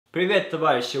Привет,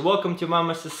 товарищи! Welcome to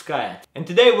Mama Saskaya. And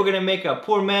today we're gonna make a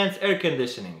poor man's air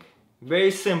conditioning.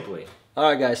 Very simply.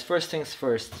 Alright guys, first things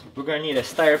first. We're gonna need a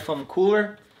styrofoam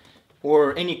cooler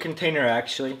or any container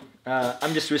actually.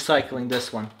 I'm just recycling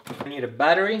this one. We need a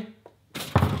battery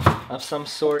of some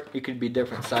sort. It could be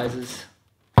different sizes,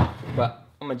 but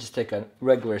I'm gonna just take a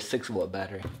regular 6-volt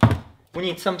battery. We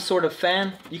need some sort of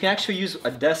fan. You can actually use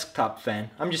a desktop fan.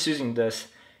 I'm just using this.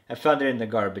 I found it in the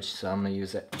garbage, so I'm gonna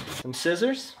use it. Some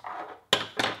scissors,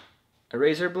 a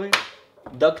razor blade,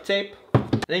 duct tape.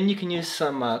 Then you can use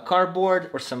some cardboard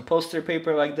or some poster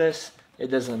paper like this. It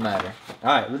doesn't matter.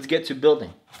 Alright, let's get to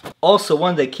building. Also,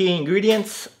 one of the key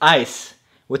ingredients, ice.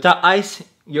 Without ice,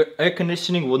 your air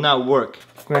conditioning will not work.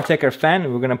 We're gonna take our fan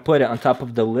and we're gonna put it on top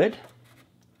of the lid,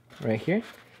 right here.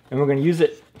 And we're gonna use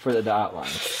it for the outline.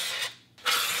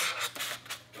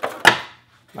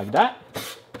 Like that.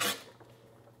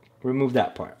 Remove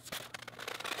that part.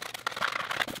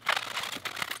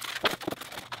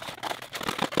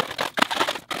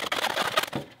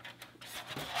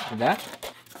 Like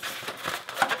that.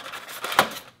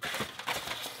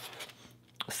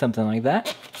 Something like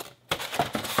that.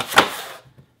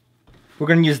 We're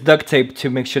going to use duct tape to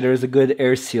make sure there's a good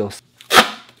air seal.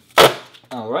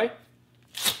 Alright.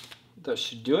 That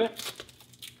should do it.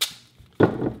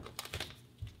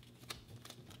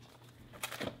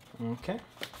 Okay.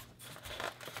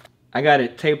 I got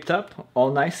it taped up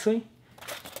all nicely.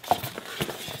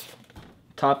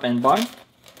 Top and bottom.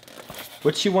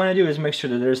 What you want to do is make sure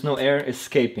that there's no air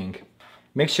escaping.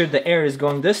 Make sure the air is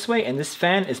going this way and this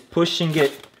fan is pushing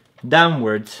it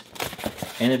downwards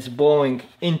and it's blowing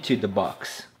into the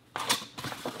box.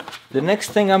 The next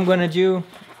thing I'm going to do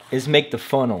is make the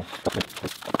funnel.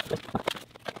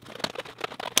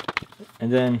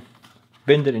 And then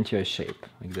bend it into a shape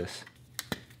like this.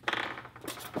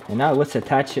 And now let's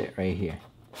attach it right here.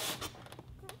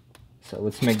 So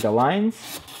let's make the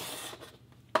lines.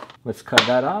 Let's cut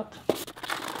that out.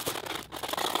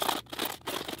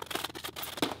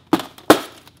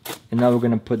 And now we're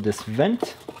going to put this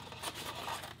vent.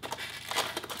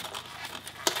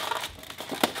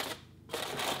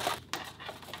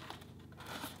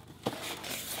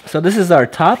 So this is our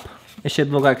top. It should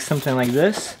look like something like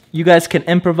this. You guys can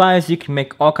improvise. You can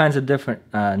make all kinds of different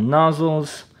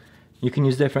nozzles. You can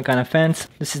use different kind of fans.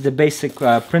 This is the basic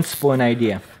principle and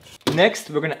idea. Next,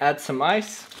 we're going to add some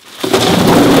ice.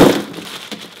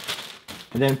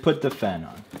 And then put the fan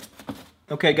on.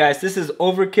 Okay guys, this is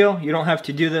overkill. You don't have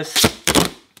to do this,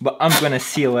 but I'm gonna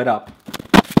seal it up.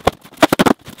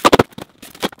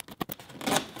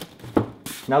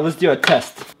 Now let's do a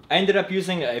test. I ended up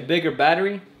using a bigger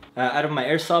battery out of my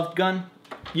airsoft gun.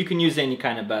 You can use any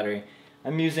kind of battery.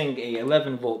 I'm using a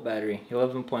 11-volt battery,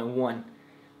 11.1.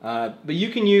 But you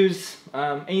can use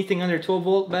anything under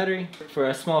 12-volt battery for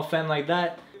a small fan like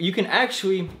that. You can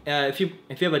actually, if you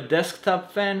have a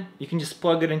desktop fan, you can just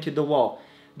plug it into the wall.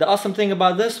 The awesome thing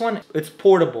about this one, it's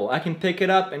portable. I can pick it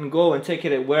up and go and take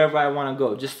it wherever I want to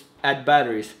go. Just add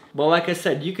batteries. But like I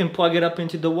said, you can plug it up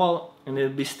into the wall and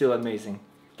it'll be still amazing.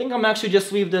 I think I'm actually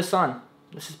just leave this on.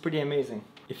 This is pretty amazing.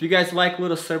 If you guys like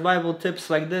little survival tips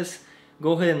like this,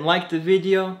 go ahead and like the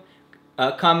video.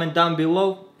 Comment down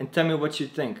below and tell me what you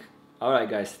think. Alright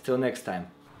guys, till next time.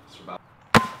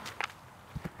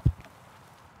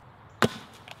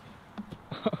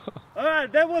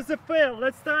 Alright, that was a fail.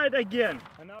 Let's try it again.